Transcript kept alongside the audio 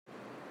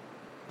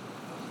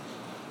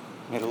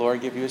May the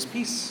Lord give you his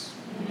peace.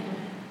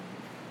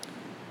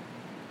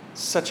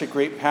 Such a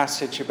great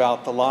passage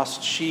about the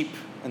lost sheep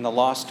and the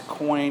lost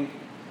coin.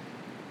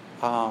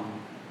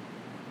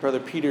 Brother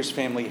Peter's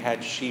family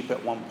had sheep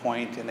at one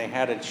point, and they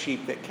had a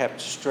sheep that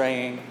kept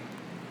straying.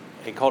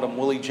 They called him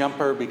Woolly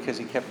Jumper because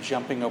he kept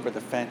jumping over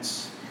the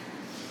fence.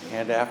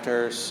 And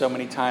after so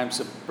many times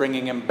of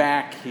bringing him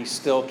back, he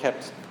still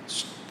kept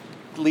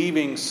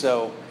leaving,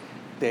 so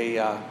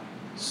they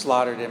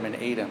slaughtered him and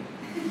ate him.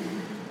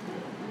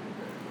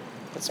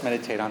 Let's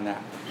meditate on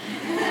that.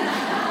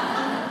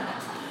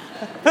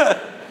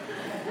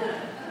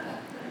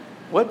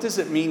 What does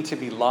it mean to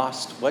be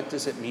lost? What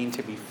does it mean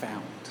to be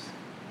found?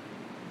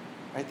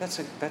 Right? That's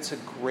a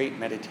great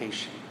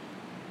meditation.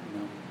 You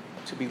know?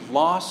 To be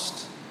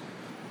lost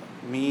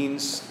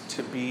means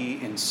to be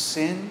in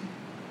sin,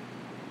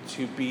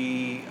 to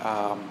be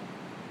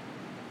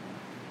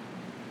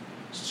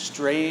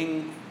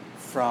straying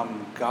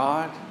from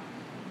God,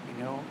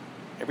 you know,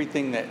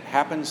 everything that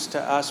happens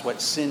to us, what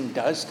sin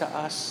does to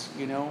us,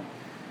 you know,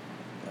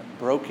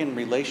 broken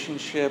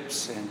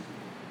relationships,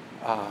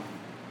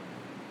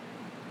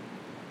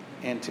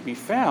 and to be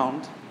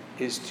found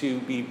is to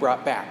be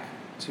brought back,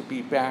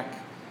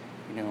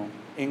 you know,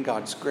 in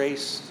God's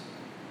grace,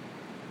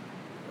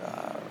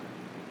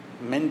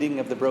 mending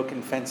of the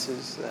broken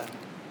fences,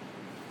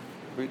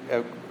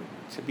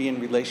 to be in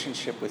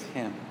relationship with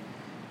him.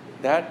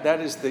 That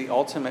is the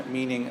ultimate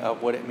meaning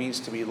of what it means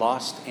to be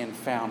lost and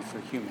found for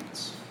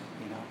humans.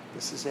 You know,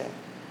 this is it.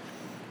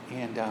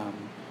 And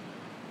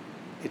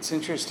it's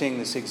interesting,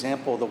 this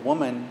example, the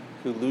woman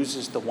who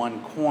loses the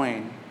one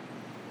coin.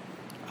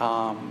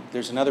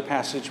 There's another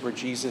passage where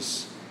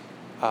Jesus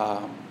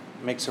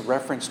makes a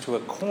reference to a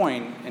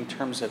coin in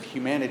terms of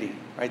humanity,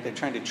 right? They're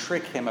trying to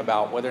trick him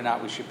about whether or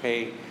not we should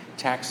pay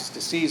taxes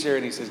to Caesar.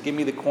 And he says, give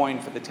me the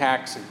coin for the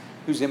tax. And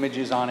whose image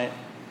is on it?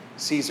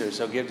 Caesar.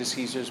 So give to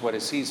Caesar's what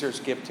is Caesar's,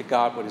 give to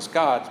God what is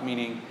God's,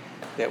 meaning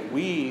that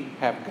we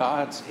have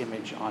God's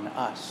image on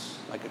us,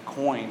 like a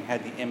coin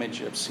had the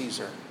image of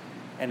Caesar.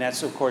 And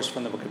that's, of course,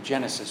 from the book of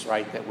Genesis,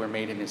 right, that we're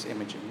made in his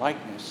image and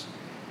likeness.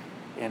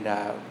 And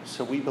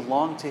so we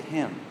belong to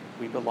him.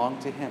 We belong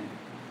to him.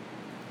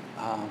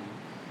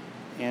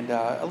 And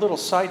a little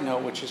side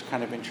note, which is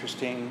kind of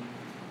interesting,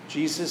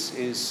 Jesus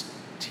is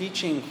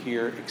teaching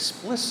here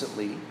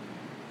explicitly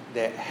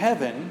that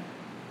heaven,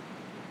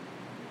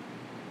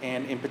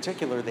 and in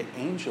particular the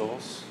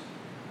angels,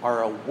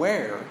 are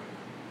aware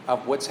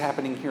of what's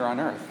happening here on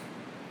earth.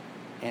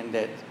 And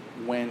that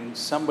when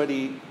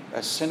somebody,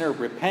 a sinner,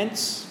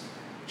 repents,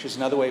 which is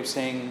another way of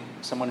saying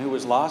someone who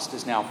was lost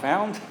is now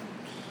found,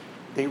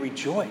 they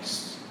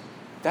rejoice.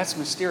 That's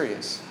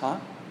mysterious, huh?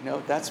 You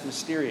know, that's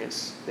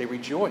mysterious. They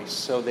rejoice.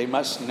 So they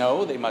must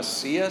know, they must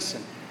see us,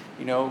 and,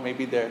 you know,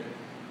 maybe the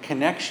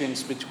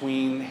connections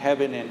between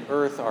heaven and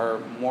earth are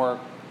more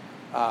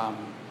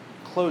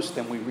close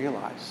than we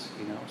realize,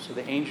 you know. So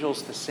the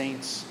angels, the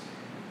saints,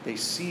 they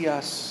see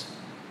us,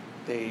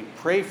 they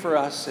pray for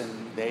us,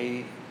 and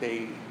they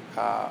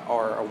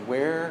are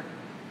aware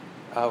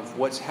of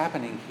what's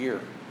happening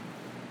here.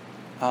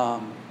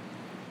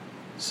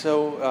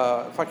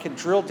 So if I could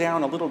drill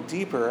down a little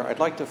deeper, I'd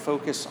like to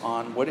focus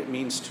on what it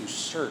means to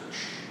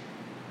search.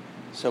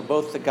 So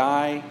both the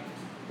guy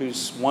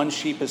whose one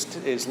sheep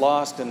is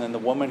lost and then the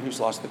woman who's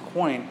lost the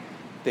coin,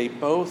 they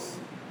both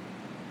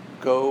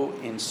go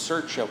in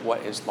search of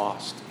what is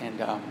lost.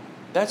 And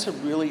that's a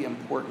really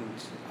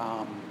important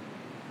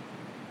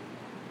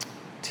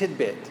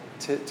tidbit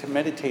to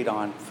meditate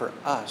on for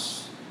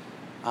us,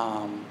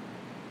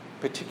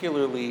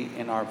 particularly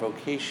in our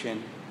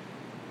vocation.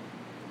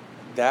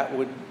 That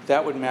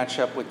would match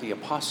up with the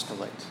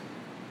apostolate.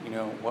 You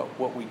know,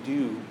 what we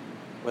do,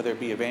 whether it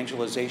be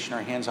evangelization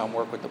or hands-on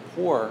work with the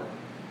poor,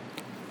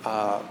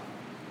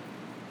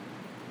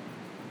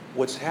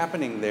 what's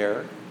happening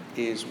there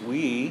is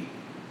we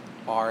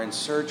are in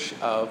search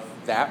of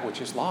that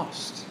which is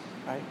lost,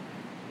 right?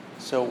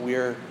 So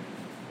we're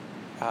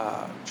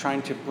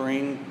trying to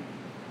bring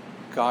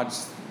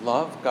God's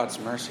love, God's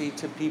mercy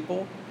to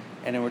people,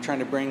 and then we're trying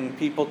to bring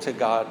people to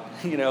God.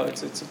 You know,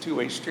 it's a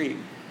two-way street.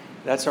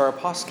 That's our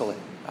apostolate.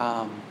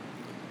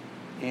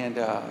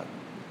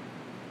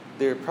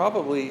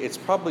 It's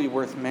probably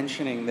worth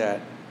mentioning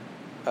that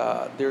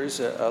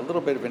there's a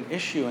little bit of an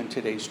issue in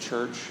today's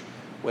church,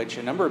 which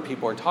a number of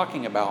people are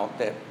talking about,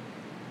 that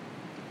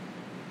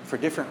for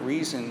different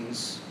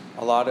reasons,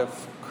 a lot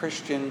of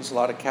Christians, a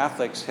lot of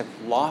Catholics have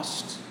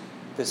lost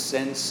the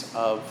sense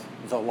of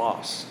the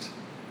lost.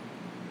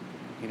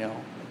 You know,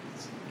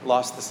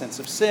 lost the sense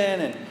of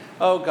sin, and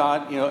oh,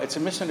 God, you know, it's a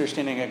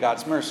misunderstanding of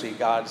God's mercy.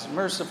 God's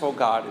merciful,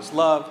 God is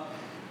love,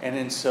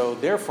 and so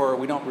therefore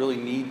we don't really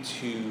need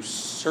to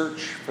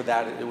search for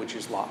that which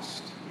is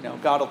lost. You know,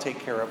 God will take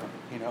care of them.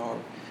 You know,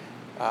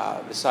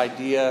 this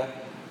idea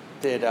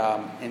that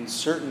in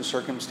certain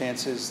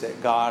circumstances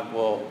that God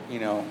will,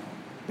 you know,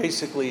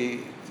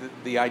 basically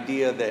the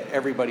idea that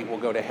everybody will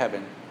go to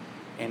heaven.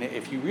 And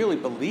if you really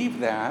believe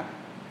that,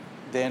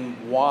 then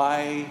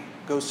why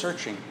go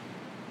searching?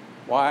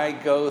 Why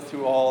go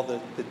through all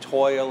the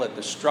toil and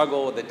the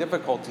struggle and the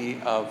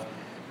difficulty of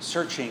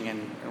searching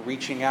and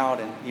reaching out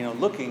and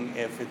looking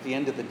if at the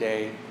end of the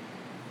day,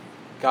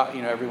 God,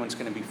 everyone's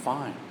going to be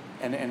fine?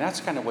 And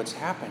that's kind of what's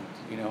happened.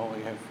 We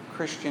have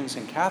Christians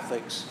and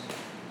Catholics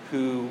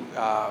who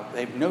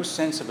they have no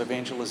sense of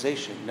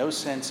evangelization, no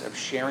sense of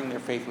sharing their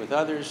faith with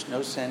others,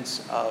 no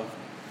sense of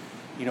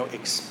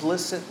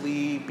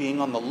explicitly being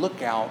on the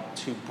lookout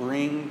to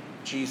bring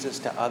Jesus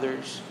to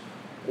others,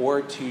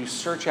 or to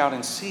search out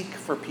and seek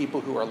for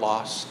people who are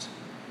lost,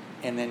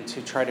 and then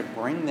to try to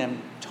bring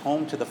them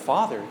home to the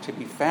Father to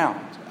be found.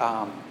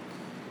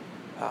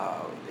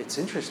 It's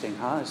interesting,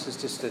 huh? This is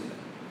just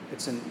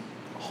it's a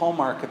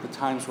hallmark of the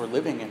times we're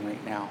living in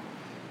right now.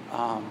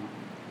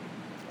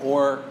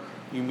 Or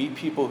you meet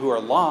people who are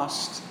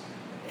lost,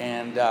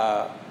 and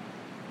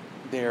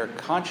their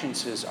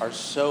consciences are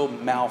so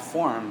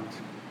malformed,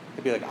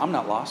 they'd be like, I'm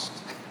not lost.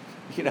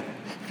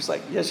 It's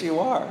like, yes, you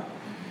are.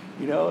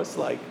 It's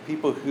like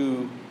people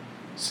who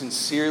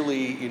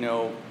sincerely,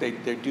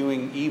 they're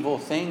doing evil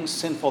things,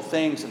 sinful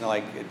things, and they're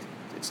like,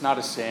 it's not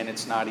a sin,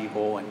 it's not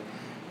evil. And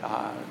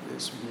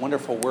this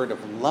wonderful word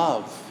of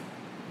love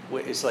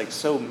is like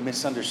so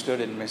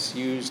misunderstood and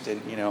misused,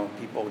 and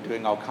people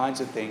doing all kinds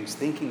of things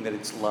thinking that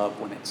it's love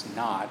when it's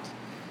not,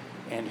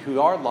 and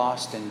who are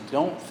lost and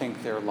don't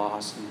think they're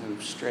lost and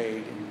who've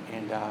strayed.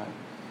 And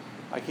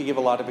I could give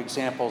a lot of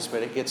examples,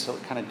 but it gets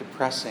kind of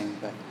depressing.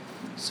 But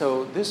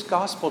so this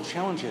gospel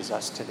challenges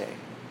us today,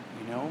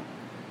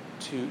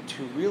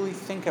 to really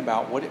think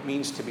about what it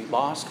means to be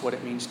lost, what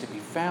it means to be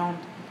found,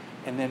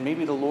 and then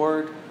maybe the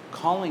Lord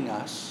calling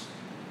us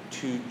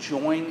to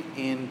join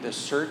in the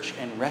search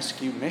and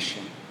rescue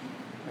mission.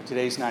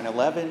 Today's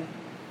 9/11.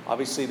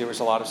 Obviously, there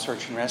was a lot of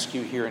search and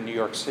rescue here in New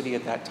York City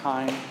at that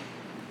time,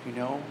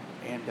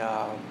 and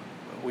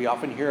we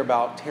often hear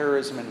about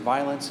terrorism and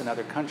violence in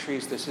other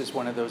countries. This is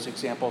one of those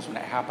examples when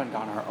it happened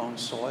on our own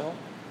soil,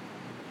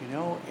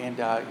 and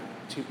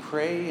to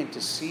pray and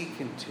to seek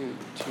and to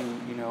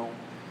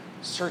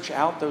search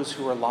out those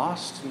who are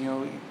lost.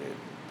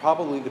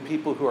 Probably the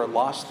people who are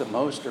lost the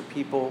most are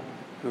people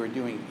who are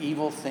doing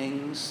evil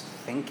things,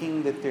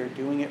 thinking that they're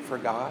doing it for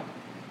God.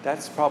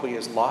 That's probably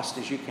as lost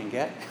as you can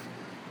get,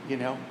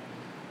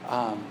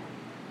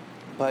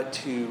 But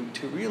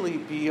to really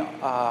be,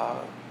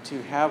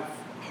 to have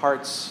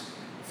hearts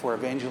for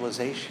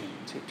evangelization,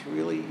 to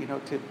really,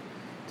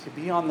 to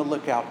be on the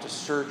lookout, to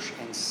search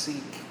and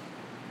seek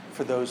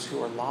for those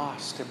who are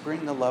lost, to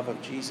bring the love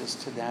of Jesus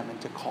to them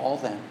and to call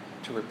them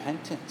to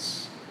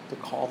repentance, to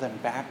call them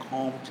back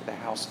home to the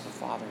house of the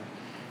Father.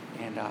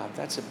 And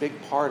that's a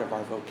big part of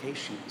our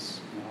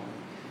vocations.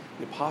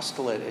 The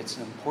apostolate, it's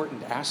an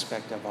important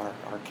aspect of our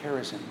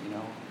charism,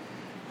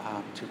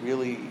 to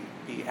really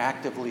be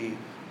actively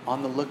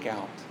on the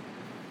lookout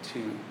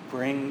to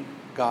bring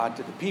God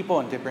to the people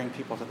and to bring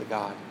people to the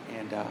God.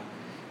 And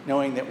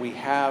knowing that we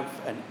have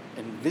an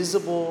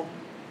invisible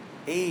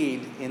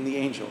aid in the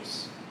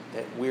angels,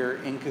 that we're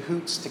in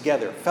cahoots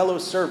together, fellow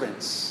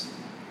servants.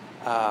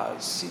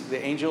 The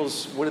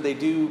angels, what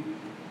do?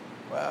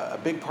 A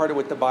big part of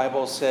what the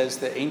Bible says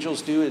that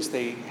angels do is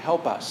they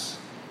help us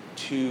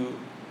to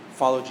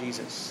follow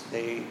Jesus.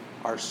 They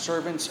are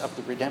servants of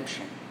the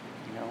redemption.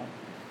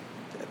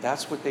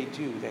 That's what they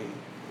do. They,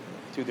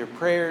 through their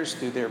prayers,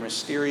 through their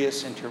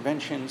mysterious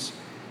interventions,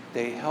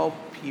 they help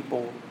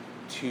people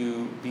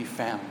to be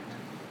found.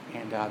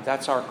 And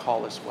that's our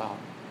call as well.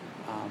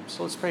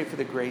 So let's pray for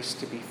the grace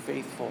to be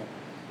faithful,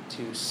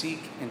 to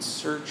seek and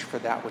search for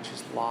that which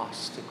is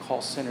lost, to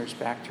call sinners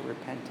back to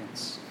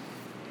repentance,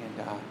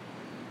 and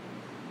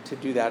to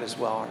do that as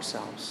well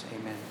ourselves.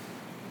 Amen.